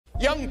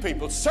Young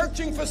people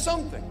searching for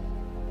something,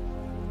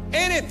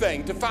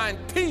 anything to find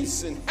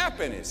peace and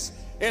happiness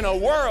in a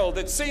world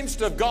that seems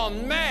to have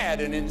gone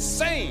mad and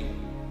insane.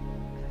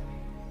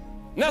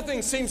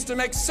 Nothing seems to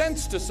make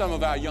sense to some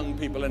of our young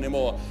people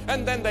anymore.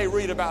 And then they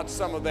read about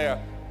some of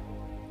their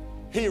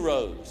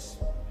heroes.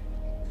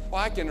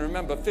 Well, I can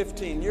remember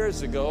 15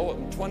 years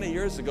ago, 20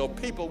 years ago,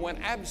 people went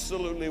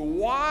absolutely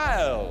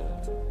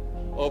wild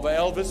over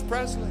Elvis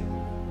Presley.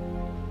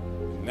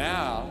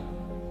 Now,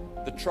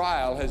 the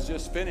trial has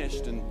just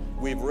finished, and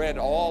we've read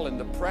all in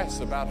the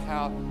press about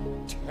how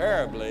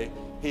terribly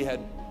he had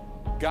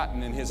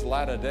gotten in his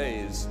latter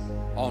days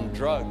on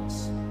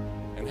drugs,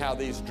 and how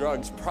these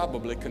drugs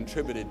probably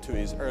contributed to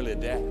his early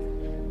death.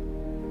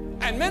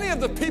 And many of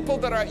the people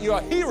that are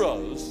your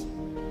heroes,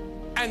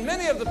 and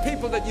many of the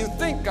people that you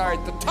think are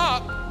at the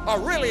top, are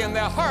really in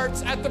their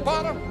hearts at the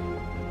bottom,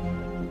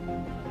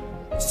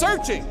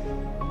 searching.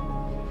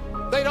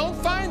 They don't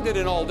find it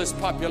in all this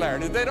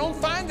popularity. They don't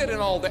find it in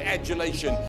all the adulation